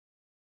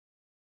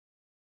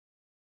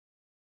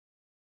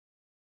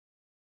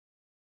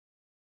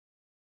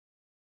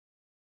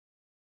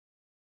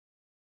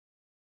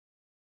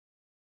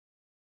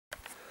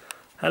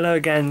Hello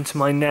again to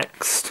my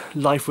next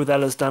Life with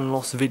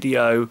Ehlers-Danlos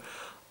video.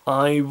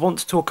 I want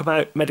to talk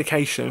about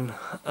medication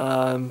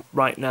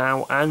right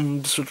now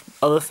and sort of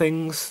other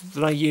things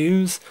that I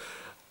use.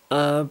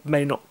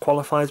 May not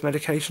qualify as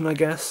medication, I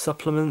guess,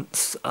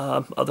 supplements,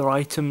 other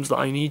items that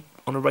I need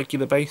on a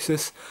regular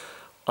basis.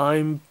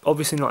 I'm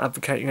obviously not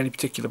advocating any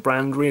particular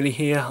brand really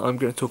here. I'm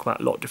going to talk about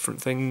a lot of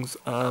different things.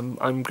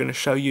 I'm going to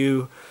show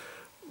you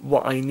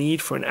what I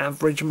need for an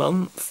average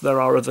month. There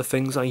are other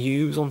things I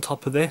use on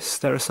top of this.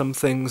 There are some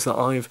things that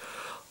I've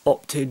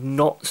opted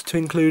not to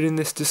include in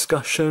this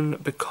discussion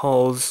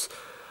because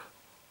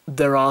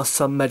there are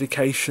some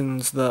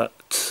medications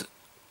that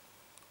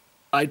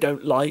I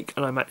don't like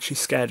and I'm actually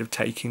scared of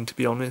taking, to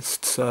be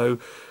honest. So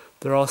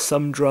there are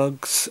some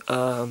drugs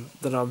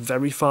that are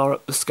very far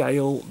up the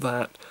scale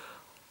that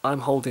I'm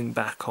holding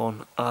back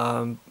on.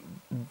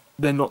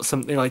 They're not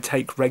something I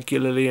take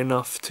regularly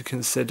enough to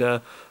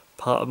consider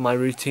part of my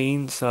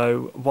routine,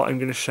 so what I'm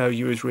going to show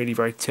you is really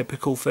very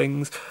typical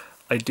things.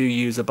 I do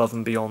use above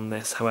and beyond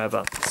this,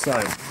 however. So,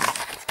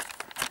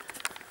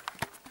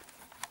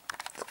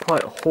 it's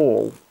quite a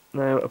haul.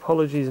 Now,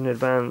 apologies in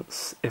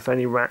advance if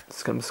any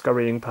rats come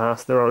scurrying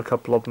past. There are a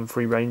couple of them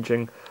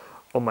free-ranging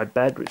on my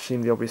bed, which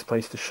seemed the obvious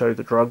place to show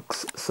the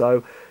drugs.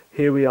 So,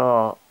 here we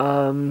are.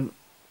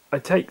 I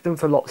take them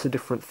for lots of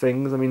different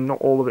things. I mean, not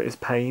all of it is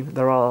pain.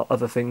 There are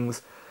other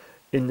things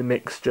in the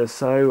mixture,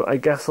 so I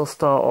guess I'll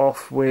start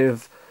off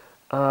with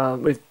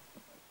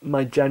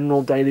my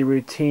general daily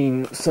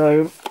routine.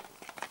 So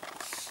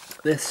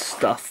this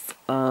stuff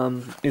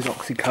is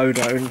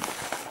oxycodone,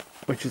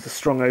 which is a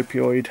strong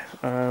opioid,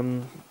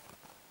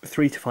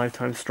 3 to 5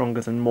 times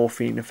stronger than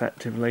morphine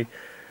effectively.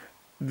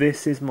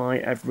 This is my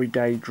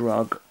everyday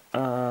drug.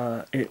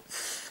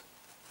 It's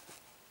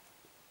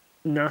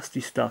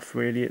nasty stuff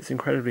really, it's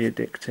incredibly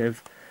addictive.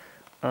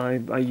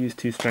 I use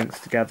 2 strengths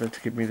together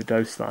to give me the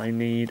dose that I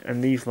need,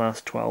 and these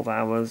last 12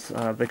 hours.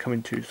 They come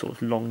in 2 sort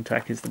of long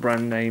tech is the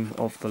brand name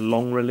of the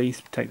long release,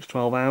 it takes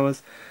 12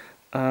 hours.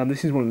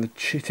 This is one of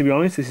the, to be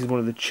honest, this is one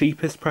of the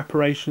cheapest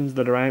preparations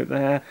that are out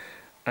there,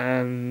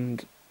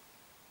 and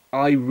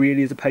I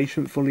really as a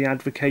patient fully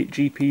advocate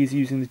GPs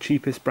using the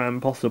cheapest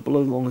brand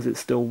possible as long as it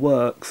still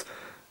works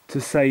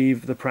to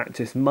save the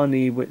practice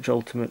money, which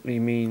ultimately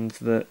means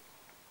that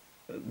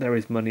there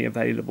is money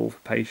available for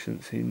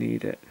patients who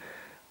need it.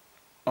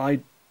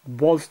 I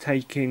was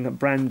taking a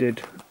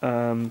branded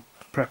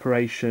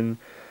preparation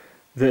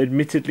that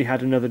admittedly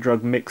had another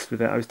drug mixed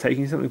with it. I was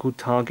taking something called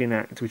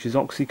Targinact, which is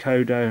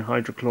oxycodone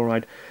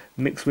hydrochloride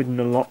mixed with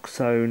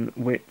naloxone,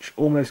 which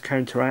almost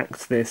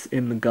counteracts this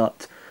in the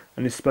gut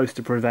and is supposed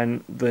to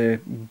prevent the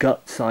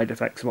gut side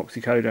effects of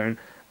oxycodone.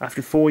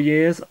 After 4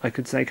 years, I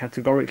could say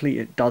categorically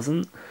it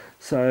doesn't.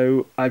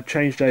 So I've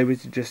changed over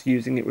to just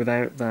using it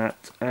without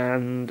that.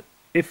 And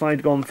if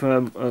I'd gone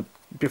for a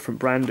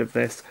different brand of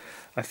this,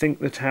 I think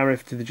the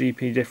tariff to the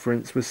GP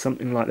difference was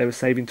something like they were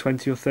saving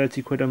 20 or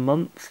 30 quid a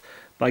month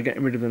by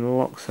getting rid of the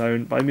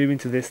naloxone. By moving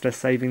to this, they're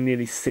saving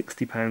nearly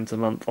 £60 a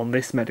month on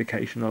this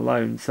medication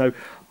alone. So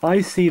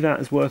I see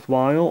that as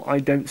worthwhile. I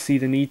don't see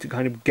the need to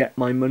kind of get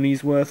my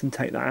money's worth and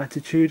take that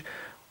attitude.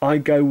 I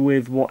go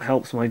with what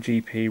helps my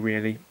GP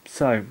really.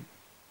 So,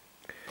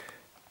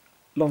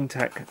 long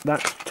tech,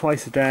 that's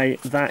twice a day.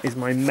 That is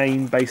my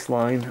main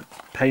baseline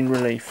pain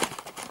relief.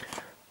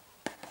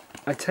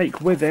 I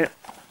take with it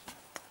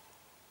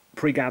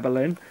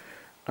pregabalin,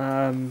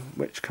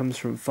 which comes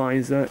from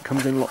Pfizer. It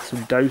comes in lots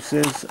of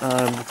doses.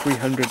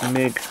 300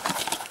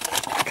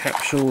 mg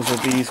capsules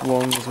are these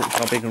ones, which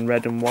are big and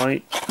red and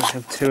white. I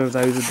have 2 of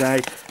those a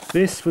day.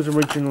 This was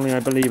originally, I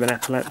believe, an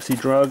epilepsy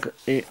drug.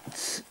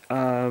 It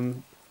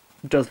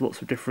does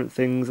lots of different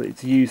things.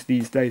 It's used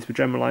these days for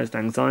generalized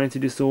anxiety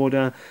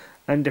disorder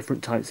and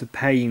different types of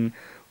pain.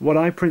 What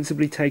I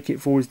principally take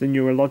it for is the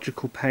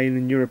neurological pain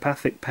and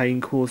neuropathic pain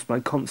caused by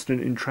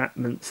constant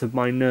entrapments of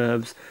my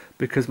nerves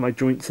because my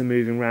joints are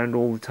moving around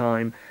all the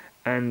time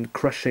and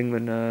crushing the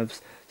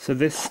nerves. So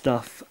this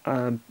stuff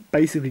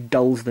basically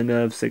dulls the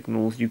nerve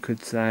signals, you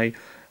could say,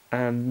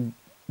 and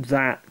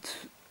that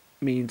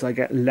means I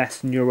get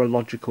less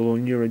neurological or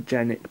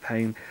neurogenic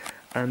pain,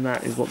 and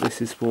that is what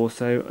this is for.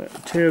 So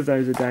 2 of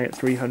those a day at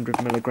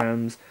 300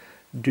 milligrams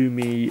do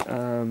me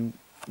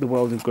the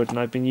world of good, and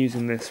I've been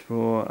using this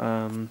for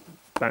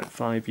about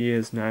 5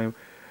 years now.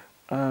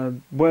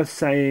 Worth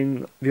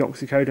saying, the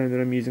oxycodone that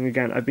I'm using,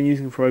 again, I've been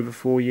using for over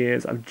 4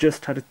 years. I've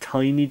just had a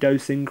tiny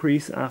dose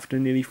increase after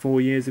nearly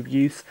 4 years of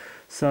use,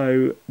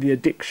 so the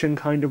addiction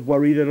kind of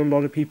worry that a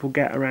lot of people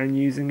get around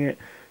using it,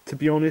 to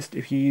be honest,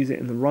 if you use it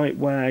in the right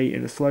way,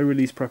 in a slow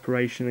release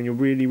preparation, and you're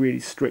really, really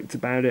strict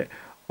about it,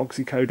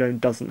 oxycodone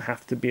doesn't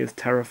have to be as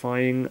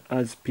terrifying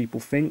as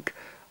people think.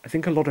 I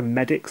think a lot of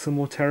medics are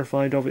more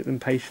terrified of it than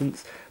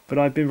patients, but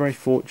I've been very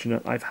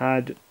fortunate. I've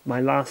had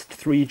my last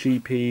 3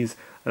 GPs,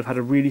 I've had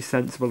a really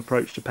sensible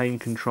approach to pain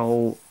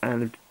control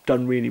and have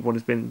done really what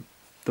has been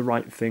the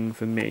right thing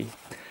for me.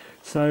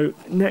 So,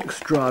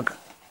 next drug,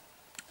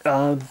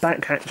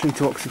 back actually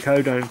to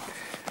oxycodone.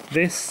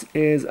 This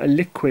is a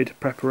liquid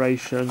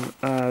preparation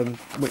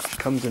which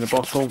comes in a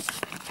bottle.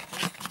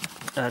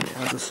 and it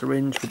has a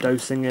syringe for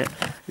dosing it.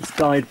 It's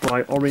dyed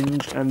bright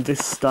orange, and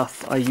this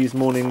stuff I use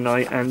morning and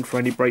night and for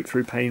any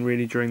breakthrough pain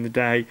really during the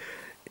day.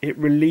 It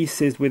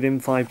releases within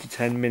 5 to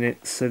 10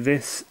 minutes, so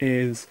this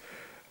is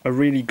a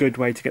really good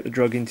way to get the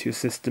drug into your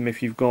system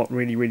if you've got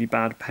really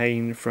bad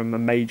pain from a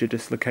major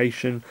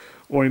dislocation,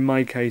 or in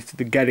my case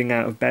the getting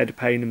out of bed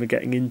pain and the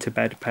getting into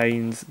bed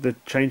pains. The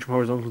change from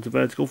horizontal to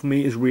vertical for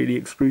me is really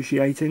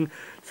excruciating,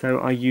 so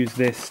I use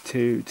this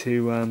to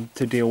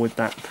deal with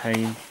that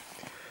pain.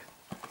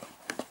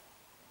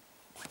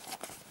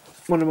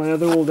 One of my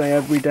other all day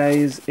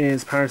everydays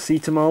is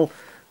paracetamol.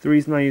 The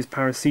reason I use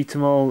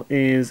paracetamol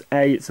is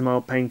A, it's a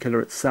mild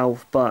painkiller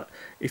itself, but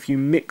if you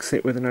mix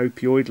it with an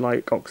opioid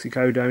like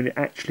oxycodone, it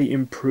actually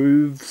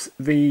improves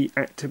the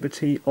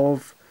activity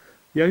of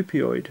the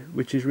opioid,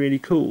 which is really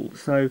cool.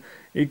 So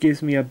it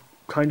gives me a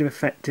kind of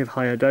effective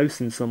higher dose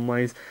in some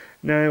ways.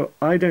 Now,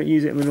 I don't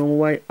use it in the normal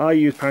way. I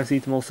use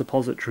paracetamol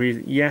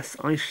suppositories. Yes,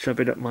 I shove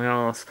it up my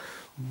arse.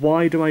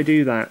 Why do I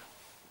do that?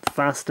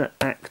 Faster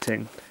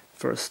acting,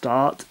 for a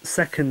start.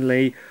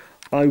 Secondly,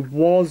 I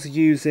was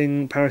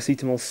using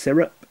paracetamol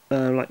syrup,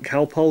 like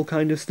Calpol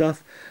kind of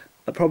stuff.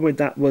 The problem with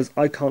that was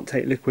I can't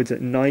take liquids at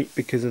night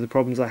because of the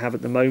problems I have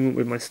at the moment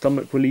with my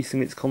stomach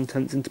releasing its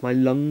contents into my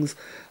lungs.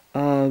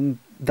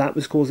 That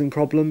was causing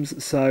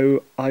problems,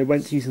 so I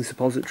went to using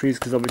suppositories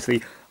because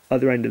obviously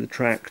other end of the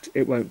tract,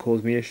 it won't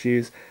cause me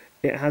issues.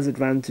 It has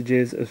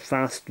advantages of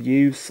fast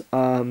use.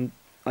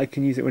 I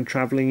can use it when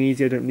travelling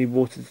easy. I don't need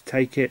water to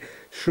take it.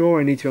 Sure,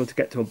 I need to be able to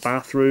get to a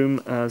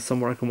bathroom,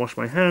 somewhere I can wash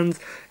my hands.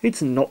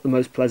 It's not the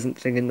most pleasant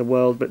thing in the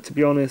world, but to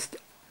be honest,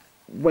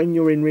 when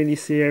you're in really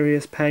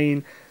serious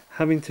pain,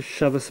 having to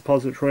shove a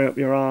suppository up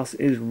your arse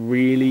is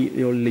really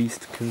your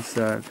least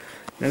concern.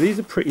 Now, these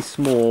are pretty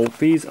small.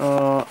 These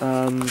are,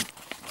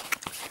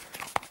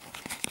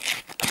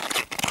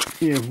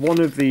 one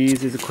of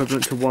these is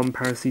equivalent to one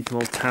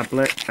paracetamol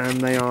tablet,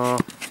 and they are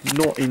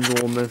not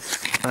enormous.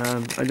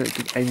 I don't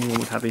think anyone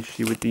would have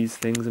issue with these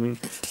things. I mean,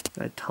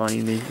 they're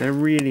tiny, they're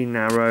really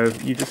narrow.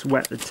 You just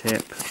wet the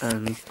tip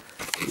and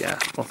yeah,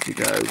 off you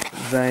go.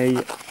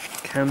 They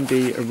can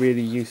be a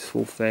really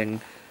useful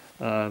thing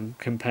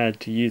compared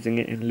to using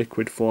it in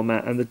liquid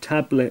format, and the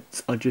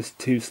tablets are just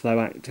too slow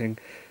acting.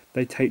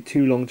 They take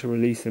too long to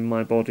release in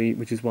my body,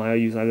 which is why I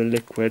use either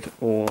liquid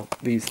or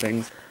these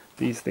things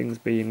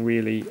being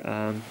really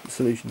a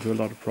solution to a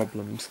lot of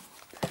problems.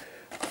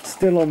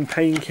 Still on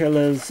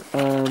painkillers,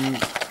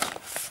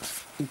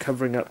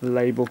 covering up the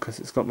label because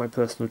it's got my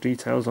personal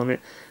details on it.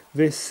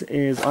 This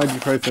is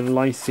ibuprofen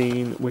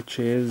lysine, which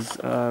is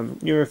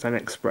Nurofen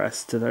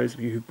Express to those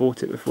of you who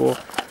bought it before.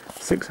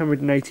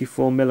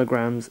 684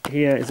 milligrams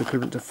here is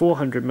equivalent to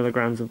 400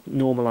 milligrams of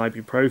normal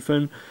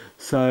ibuprofen.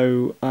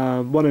 So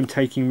what I'm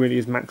taking really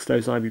is max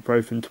dose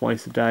ibuprofen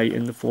twice a day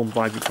in the form of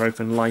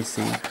ibuprofen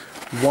lysine.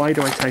 Why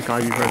do I take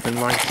ibuprofen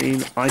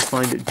lysine? I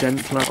find it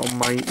gentler on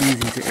my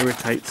easy to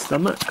irritate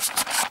stomach.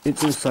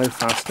 It's also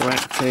faster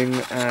acting,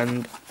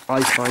 and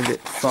I find it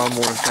far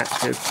more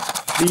effective.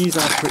 These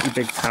are pretty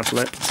big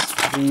tablets.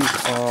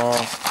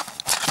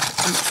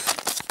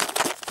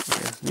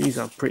 These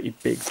are pretty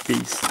big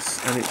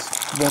beasts, and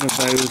it's one of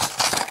those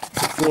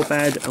before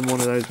bed and one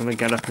of those when I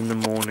get up in the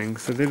morning.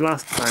 So they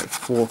last about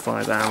 4 or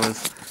 5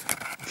 hours,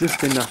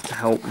 just enough to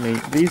help me.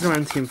 These are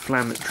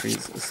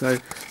anti-inflammatories, so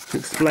to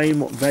explain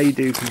what they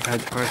do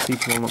compared to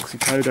paracetamol and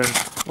oxycodone.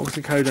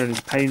 Oxycodone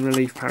is pain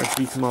relief,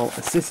 paracetamol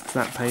assists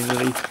that pain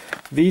relief.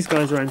 These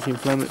guys are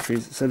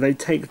anti-inflammatories, so they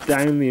take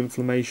down the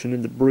inflammation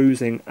and the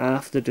bruising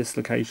after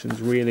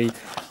dislocations really,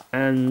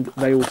 and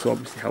they also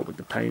obviously help with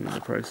the pain in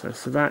the process.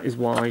 So that is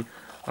why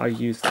I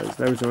use those.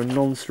 Those are a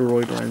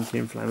non-steroidal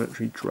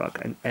anti-inflammatory drug,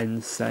 an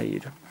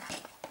NSAID.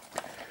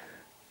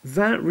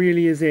 That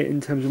really is it in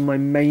terms of my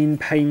main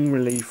pain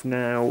relief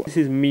now. This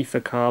is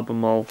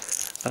methocarbamol,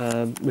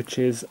 which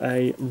is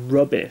a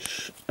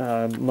rubbish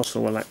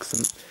muscle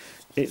relaxant.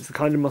 It's the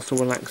kind of muscle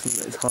relaxant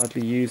that is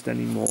hardly used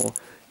anymore,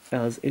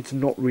 as it's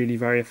not really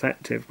very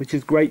effective, which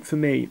is great for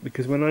me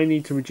because when I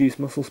need to reduce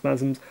muscle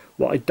spasms,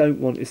 what I don't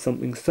want is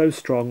something so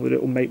strong that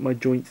it will make my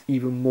joints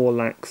even more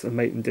lax and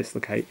make them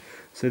dislocate.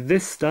 So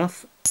this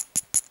stuff,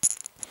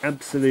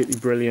 absolutely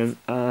brilliant.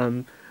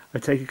 I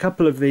take a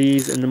couple of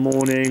these in the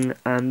morning,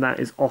 and that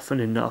is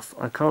often enough.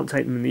 I can't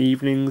take them in the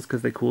evenings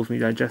because they cause me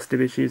digestive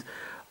issues.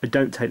 I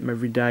don't take them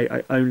every day.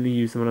 I only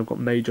use them when I've got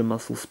major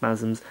muscle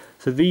spasms.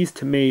 So these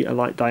to me are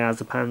like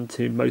diazepam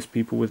to most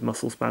people with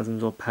muscle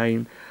spasms or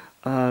pain.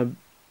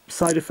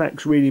 Side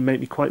effects really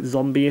make me quite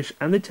zombie-ish,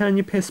 and they turn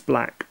your piss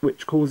black,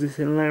 which causes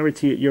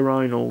hilarity at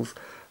urinals.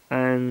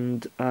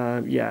 And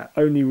yeah,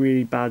 only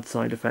really bad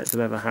side effects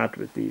I've ever had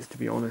with these, to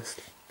be honest.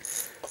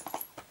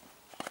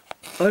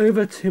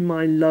 Over to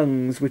my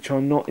lungs, which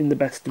are not in the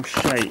best of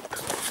shape.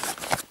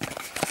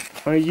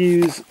 I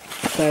use a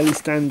fairly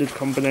standard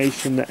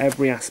combination that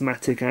every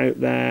asthmatic out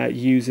there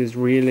uses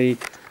really.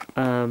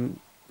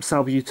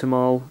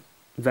 Salbutamol,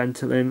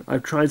 Ventolin.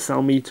 I've tried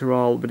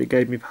salmeterol, but it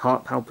gave me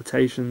heart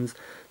palpitations.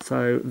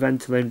 So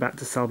Ventolin back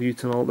to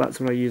salbutamol. That's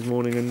what I use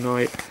morning and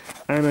night.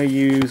 And I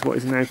use what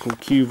is now called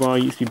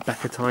QVAR. Used to be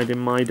Becotide in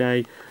my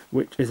day,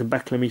 which is a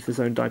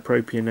beclomethasone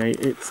dipropionate.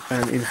 It's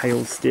an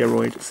inhaled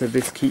steroid, so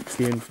this keeps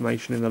the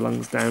inflammation in the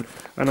lungs down.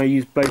 And I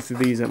use both of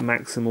these at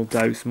maximal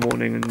dose,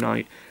 morning and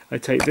night. I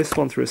take this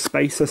one through a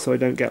spacer so I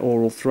don't get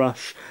oral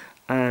thrush,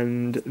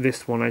 and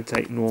this one I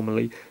take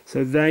normally.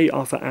 So they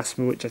are for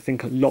asthma, which I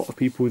think a lot of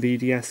people with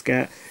EDS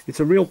get.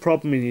 It's a real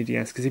problem in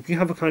EDS because if you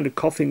have a kind of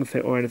coughing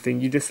fit or anything,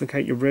 you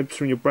dislocate your ribs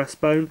from your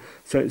breastbone.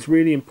 So it's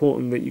really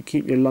important that you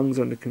keep your lungs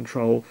under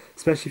control,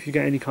 especially if you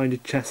get any kind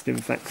of chest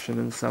infection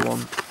and so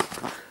on.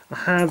 I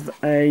have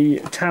a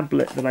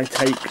tablet that I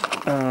take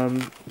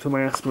for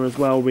my asthma as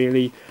well,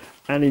 really,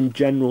 and in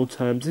general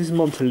terms. This is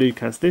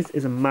Montelukast. This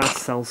is a mast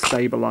cell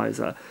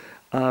stabilizer.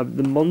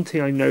 The Monty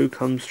I know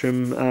comes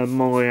from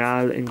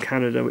Montreal in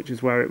Canada, which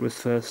is where it was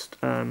first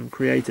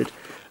created.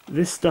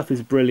 This stuff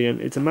is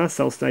brilliant. It's a mast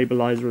cell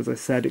stabilizer, as I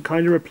said. It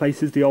kind of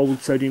replaces the old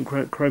sodium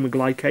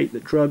chromoglycate,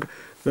 that drug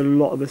that a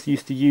lot of us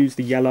used to use,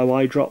 the yellow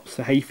eye drops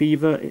for hay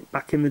fever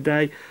back in the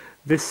day.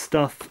 This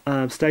stuff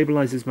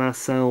stabilizes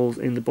mast cells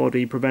in the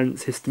body,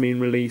 prevents histamine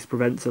release,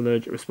 prevents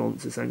allergic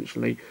response,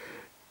 essentially.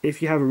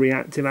 If you have a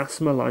reactive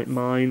asthma like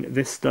mine,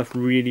 this stuff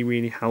really,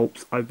 really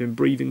helps. I've been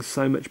breathing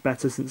so much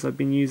better since I've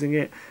been using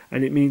it,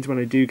 and it means when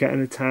I do get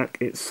an attack,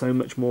 it's so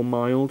much more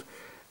mild.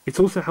 It's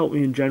also helped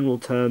me in general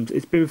terms.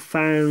 It's been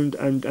found,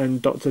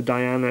 and Dr.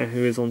 Diana,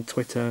 who is on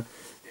Twitter,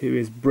 who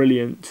is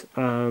brilliant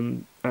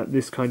at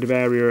this kind of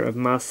area of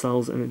mast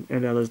cells and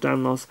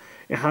Ehlers-Danlos,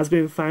 it has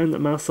been found that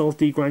mast cells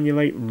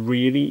degranulate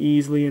really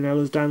easily in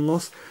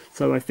Ehlers-Danlos,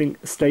 so I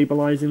think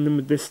stabilising them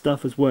with this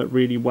stuff has worked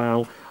really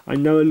well. I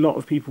know a lot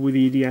of people with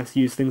EDS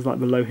use things like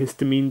the low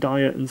histamine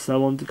diet and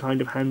so on to kind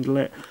of handle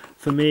it.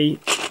 For me,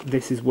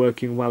 this is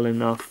working well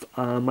enough.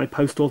 My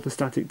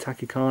post-orthostatic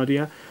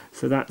tachycardia,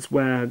 so that's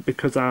where,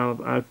 because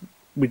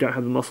we don't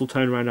have the muscle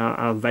tone around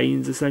our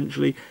veins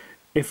essentially,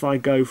 if I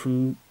go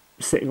from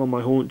sitting on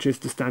my haunches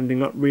to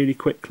standing up really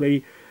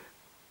quickly,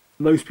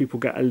 most people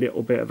get a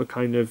little bit of a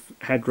kind of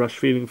head rush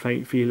feeling,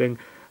 faint feeling.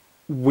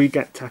 We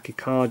get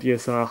tachycardia,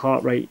 so our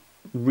heart rate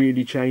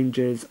really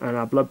changes and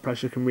our blood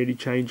pressure can really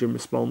change in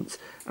response,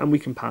 and we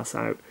can pass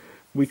out.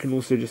 We can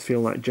also just feel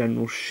like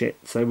general shit,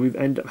 so we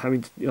end up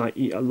having to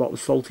eat a lot of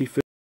salty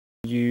food,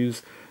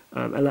 use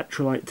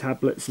electrolyte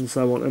tablets and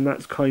so on, and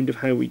that's kind of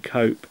how we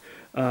cope.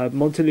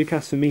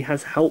 Montelukast for me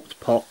has helped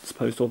POTS,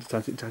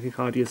 post-orthostatic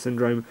tachycardia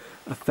syndrome,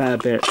 a fair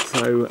bit,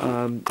 so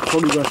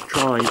probably worth a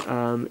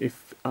try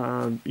if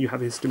you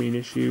have histamine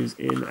issues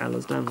in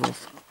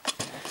Ehlers-Danlos.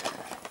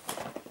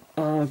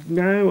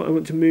 Now I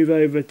want to move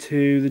over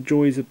to the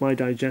joys of my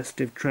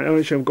digestive tract. Oh,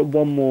 actually, I've got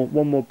one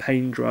more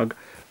pain drug,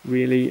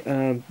 really.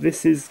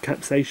 This is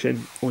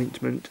capsaicin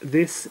ointment.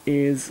 This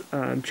is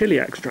chili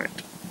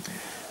extract.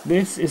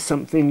 This is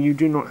something you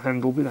do not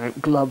handle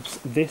without gloves.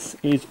 This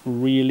is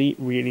really,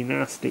 really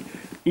nasty.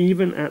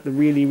 Even at the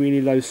really,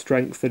 really low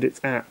strength that it's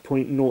at,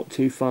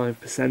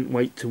 0.025%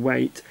 weight to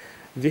weight,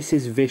 this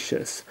is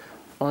vicious.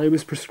 I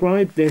was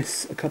prescribed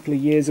this a couple of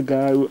years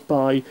ago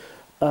by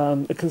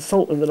a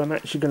consultant that I'm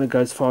actually going to go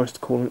as far as to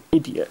call an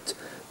idiot,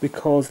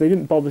 because they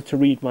didn't bother to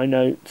read my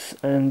notes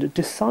and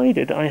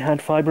decided I had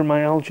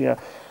fibromyalgia,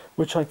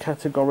 which I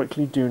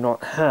categorically do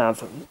not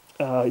have.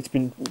 It's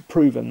been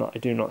proven that I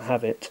do not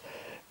have it.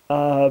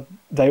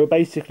 They were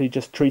basically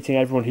just treating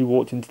everyone who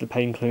walked into the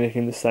pain clinic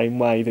in the same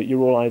way, that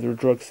you're all either a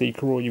drug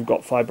seeker or you've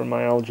got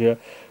fibromyalgia,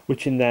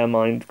 which in their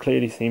mind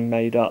clearly seemed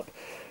made up.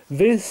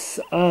 This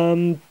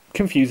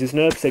confuses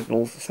nerve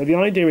signals. So the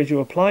idea is you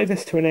apply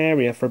this to an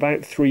area for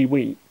about 3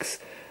 weeks,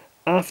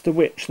 after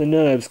which the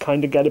nerves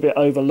kind of get a bit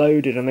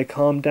overloaded and they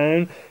calm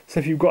down.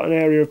 So if you've got an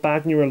area of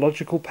bad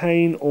neurological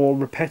pain or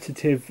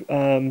repetitive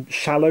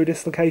shallow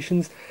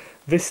dislocations,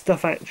 this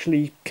stuff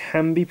actually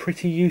can be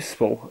pretty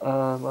useful,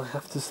 I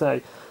have to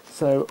say.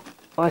 So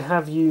I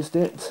have used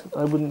it.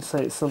 I wouldn't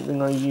say it's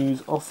something I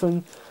use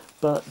often,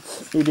 but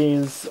it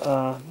is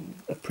a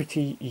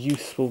pretty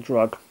useful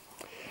drug.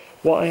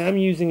 What I am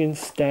using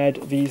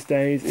instead these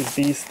days is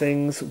these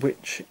things,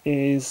 which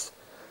is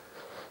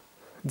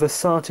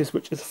Versatis,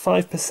 which is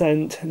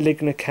 5%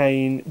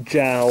 lignocaine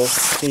gel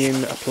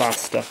in a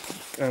plaster.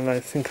 And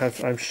I think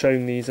I've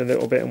shown these a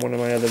little bit in one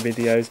of my other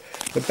videos.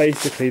 But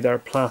basically they're a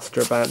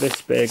plaster about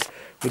this big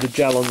with a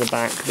gel on the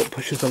back that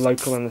pushes a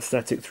local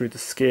anaesthetic through the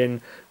skin.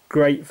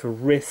 Great for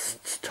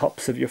wrists,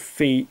 tops of your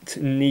feet,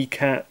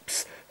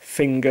 kneecaps,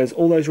 fingers,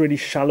 all those really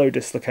shallow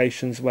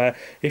dislocations where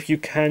if you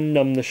can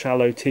numb the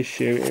shallow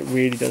tissue, it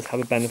really does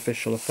have a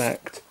beneficial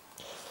effect.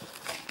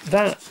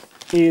 That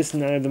is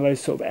now the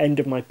most sort of end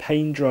of my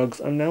pain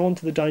drugs. I'm now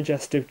onto the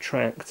digestive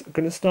tract. I'm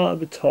going to start at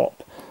the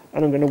top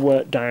and I'm going to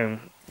work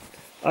down.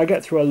 I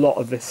get through a lot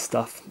of this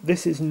stuff.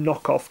 This is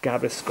knockoff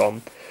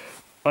Gaviscon.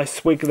 I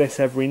swig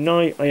this every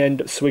night. I end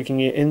up swigging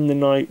it in the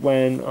night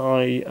when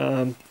I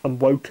am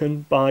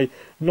woken by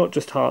not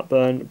just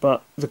heartburn,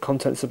 but the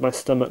contents of my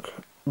stomach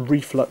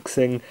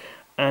refluxing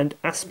and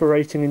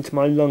aspirating into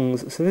my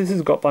lungs. So this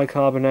has got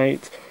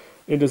bicarbonate,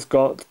 It has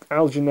got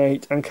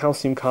alginate and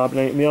calcium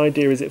carbonate, and the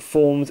idea is it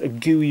forms a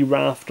gooey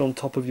raft on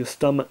top of your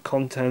stomach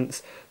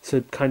contents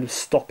to kind of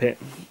stop it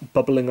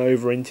bubbling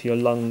over into your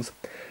lungs.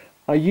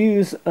 I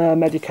use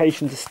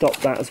medication to stop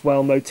that as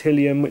well,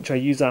 Motilium, which I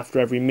use after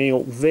every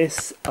meal.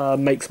 This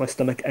makes my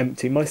stomach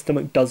empty. My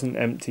stomach doesn't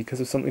empty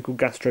because of something called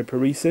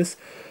gastroparesis,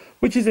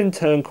 which is in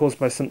turn caused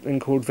by something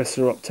called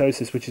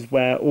visceroptosis, which is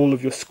where all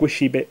of your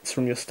squishy bits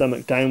from your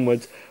stomach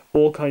downwards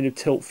all kind of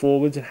tilt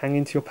forwards and hang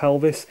into your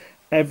pelvis.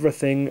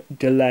 Everything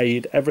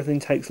delayed, everything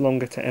takes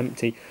longer to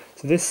empty.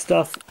 So this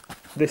stuff,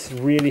 this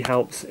really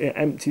helps. It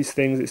empties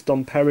things. It's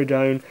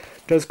domperidone,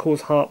 does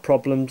cause heart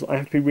problems. I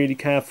have to be really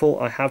careful.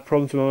 I have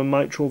problems with my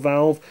mitral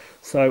valve,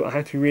 so I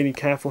have to be really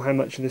careful how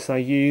much of this I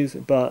use,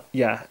 but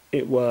yeah,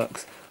 it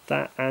works.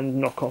 That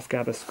and knockoff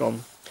Gaviscon.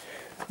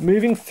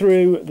 Moving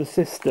through the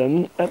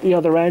system, at the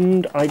other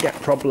end I get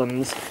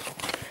problems.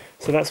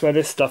 So that's where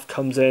this stuff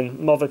comes in.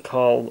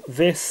 Movicol.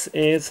 This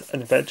is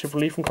an effective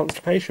relief from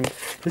constipation.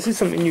 This is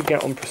something you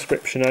get on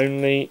prescription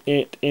only.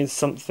 It is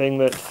something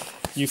that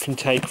you can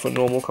take for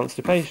normal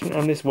constipation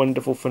and this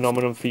wonderful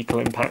phenomenon fecal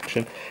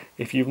impaction.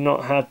 If you've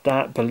not had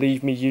that,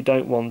 believe me, you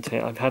don't want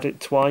it. I've had it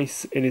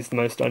twice. It is the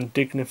most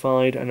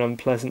undignified and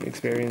unpleasant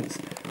experience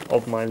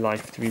of my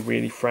life, to be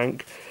really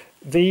frank.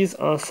 These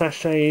are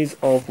sachets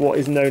of what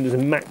is known as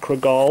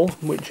macrogol,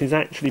 which is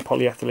actually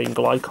polyethylene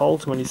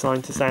glycol to any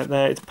scientists out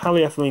there. It's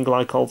polyethylene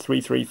glycol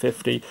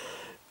 3350.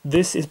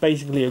 This is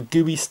basically a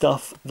gooey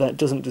stuff that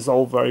doesn't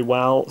dissolve very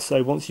well,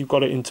 so once you've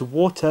got it into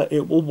water,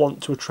 it will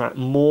want to attract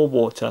more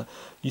water.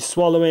 You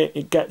swallow it,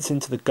 it gets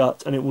into the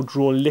gut, and it will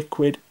draw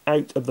liquid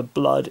out of the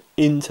blood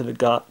into the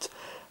gut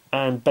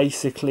and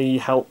basically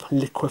help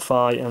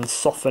liquefy and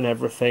soften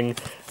everything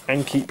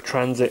and keep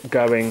transit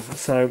going.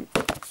 So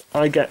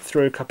I get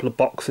through a couple of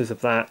boxes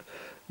of that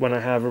when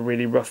I have a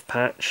really rough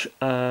patch.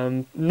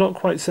 Not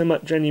quite so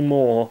much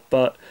anymore,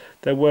 but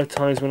there were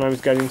times when I was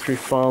getting through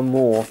far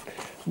more.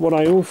 What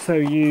I also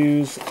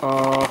use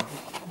are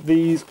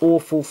these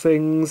awful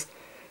things.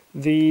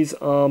 These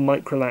are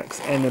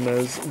Microlax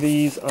enemas.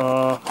 These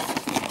are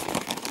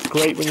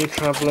great when you're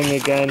travelling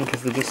again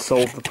because they just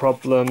solve the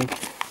problem.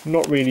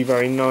 Not really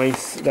very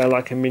nice. They're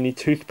like a mini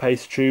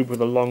toothpaste tube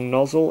with a long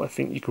nozzle. I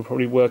think you could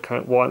probably work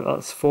out what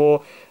that's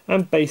for.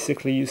 And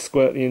basically you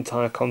squirt the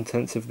entire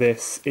contents of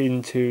this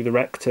into the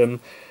rectum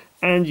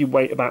and you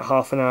wait about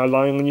half an hour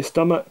lying on your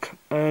stomach,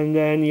 and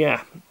then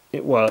yeah,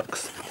 it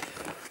works.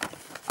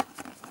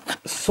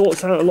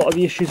 Sorts out a lot of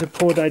the issues of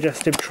poor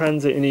digestive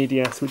transit in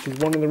EDS, which is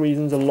one of the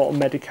reasons a lot of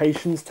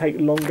medications take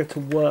longer to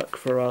work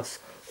for us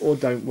or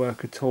don't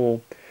work at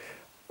all.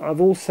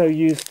 I've also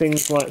used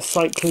things like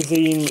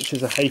cyclizine, which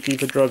is a hay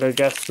fever drug, I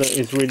guess, that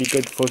is really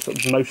good for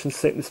sort of motion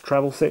sickness,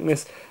 travel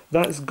sickness.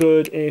 That's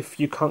good if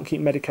you can't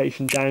keep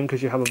medication down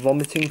because you have a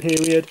vomiting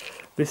period.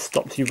 This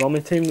stops you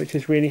vomiting, which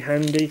is really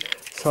handy.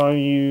 So I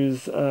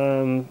use 50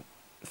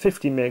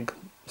 mg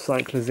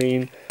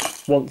cyclizine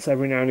once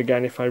every now and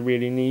again if I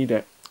really need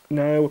it.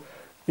 Now,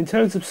 in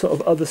terms of sort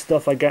of other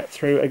stuff I get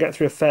through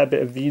a fair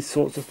bit of these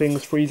sorts of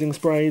things, freezing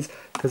sprays,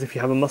 because if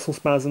you have a muscle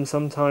spasm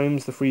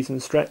sometimes, the freeze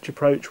and stretch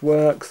approach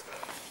works.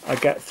 I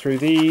get through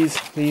these.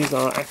 These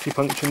are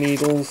acupuncture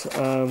needles.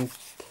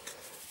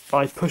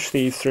 I push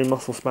these through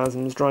muscle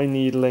spasms, dry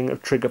needling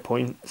of trigger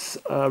points.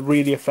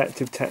 Really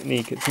effective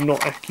technique. It's not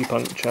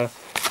acupuncture,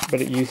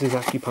 but it uses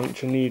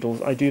acupuncture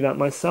needles. I do that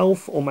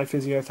myself, or my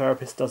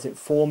physiotherapist does it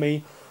for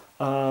me.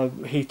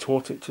 He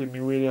taught it to me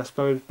really, I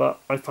suppose, but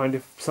I find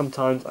if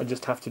sometimes I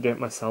just have to do it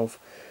myself.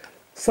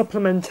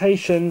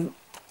 Supplementation,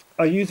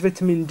 I use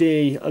vitamin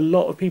D. A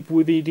lot of people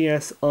with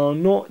EDS are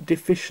not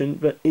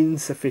deficient but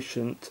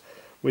insufficient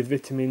with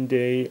vitamin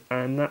D,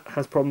 and that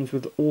has problems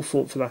with all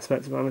sorts of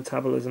aspects of our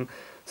metabolism.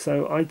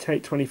 So I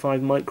take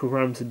 25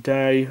 micrograms a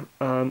day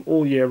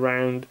all year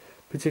round,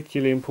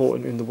 particularly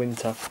important in the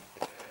winter.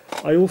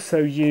 I also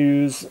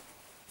use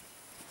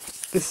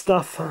this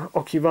stuff,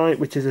 Ocuvite,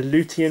 which is a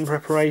lutein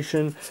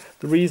preparation.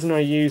 The reason I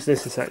use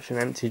this is actually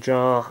an empty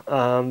jar.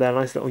 They're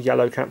nice little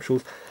yellow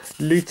capsules.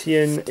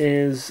 Lutein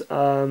is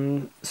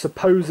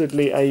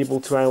supposedly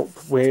able to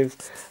help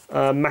with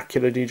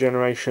macular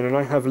degeneration, and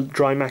I have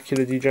dry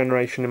macular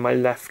degeneration in my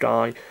left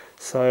eye.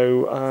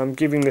 So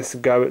giving this a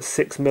go at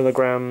 6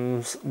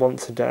 milligrams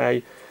once a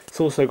day. It's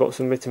also got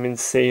some vitamin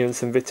C and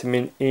some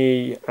vitamin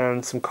E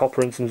and some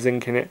copper and some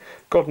zinc in it.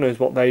 God knows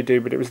what they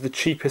do, but it was the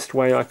cheapest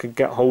way I could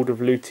get hold of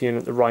lutein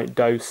at the right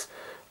dose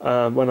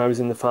when I was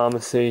in the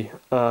pharmacy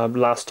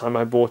last time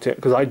I bought it,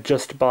 because I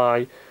just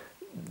buy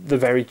the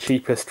very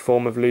cheapest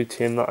form of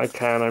lutein that I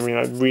can. I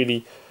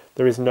mean,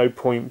 there is no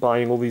point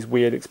buying all these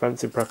weird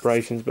expensive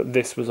preparations, but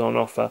this was on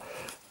offer.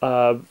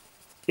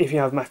 If you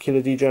have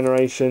macular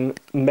degeneration,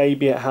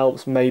 maybe it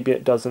helps, maybe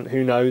it doesn't,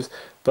 who knows.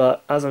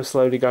 But as I'm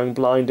slowly going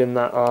blind in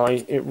that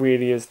eye, it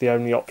really is the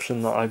only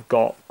option that I've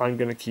got. I'm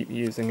going to keep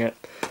using it.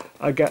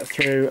 I get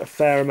through a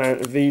fair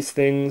amount of these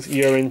things,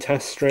 urine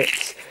test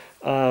strips.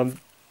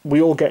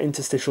 We all get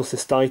interstitial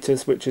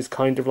cystitis, which is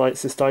kind of like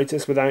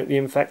cystitis without the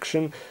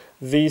infection.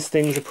 These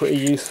things are pretty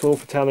useful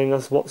for telling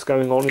us what's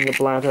going on in the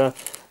bladder,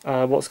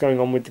 what's going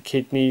on with the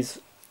kidneys,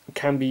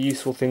 can be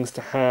useful things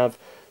to have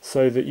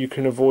so that you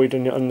can avoid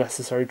an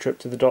unnecessary trip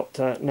to the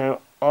doctor. Now,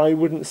 I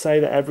wouldn't say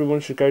that everyone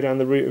should go down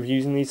the route of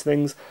using these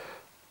things.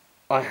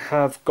 I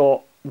have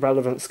got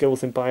relevant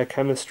skills in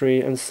biochemistry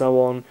and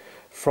so on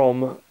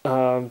from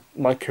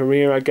my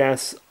career, I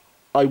guess.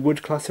 I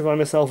would classify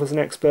myself as an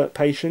expert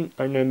patient.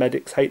 I know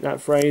medics hate that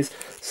phrase,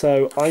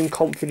 so I'm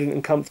confident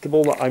and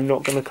comfortable that I'm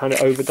not going to kind of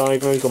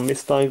overdiagnose or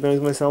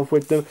misdiagnose myself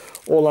with them.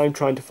 All I'm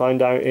trying to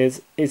find out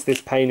is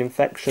this pain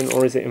infection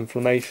or is it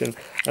inflammation?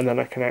 And then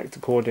I can act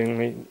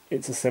accordingly.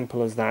 It's as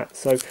simple as that.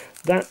 So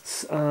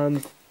that's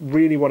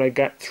really what I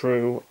get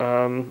through,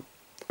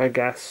 I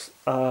guess,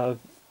 over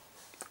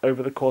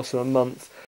the course of a month.